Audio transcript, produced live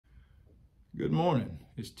Good morning.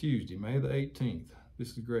 It's Tuesday, May the 18th. This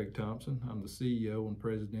is Greg Thompson. I'm the CEO and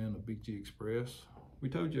president of BG Express. We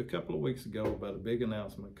told you a couple of weeks ago about a big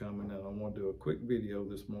announcement coming, and I want to do a quick video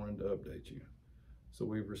this morning to update you. So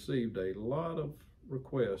we've received a lot of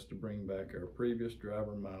requests to bring back our previous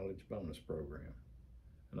driver mileage bonus program.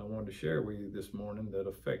 And I wanted to share with you this morning that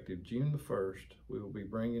effective June the 1st, we will be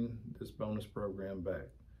bringing this bonus program back.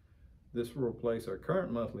 This will replace our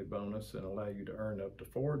current monthly bonus and allow you to earn up to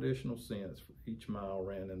 4 additional cents for each mile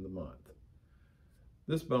ran in the month.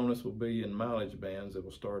 This bonus will be in mileage bands that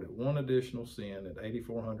will start at 1 additional cent at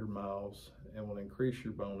 8,400 miles and will increase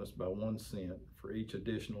your bonus by 1 cent for each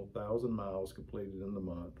additional 1,000 miles completed in the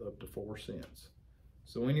month, up to 4 cents.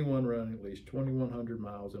 So anyone running at least 2,100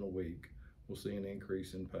 miles in a week will see an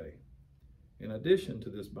increase in pay. In addition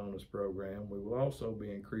to this bonus program, we will also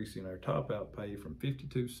be increasing our top out pay from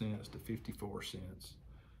 52 cents to 54 cents.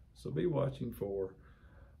 So be watching for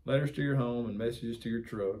letters to your home and messages to your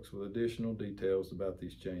trucks with additional details about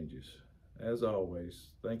these changes. As always,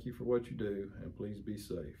 thank you for what you do, and please be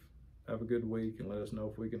safe. Have a good week and let us know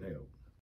if we can help.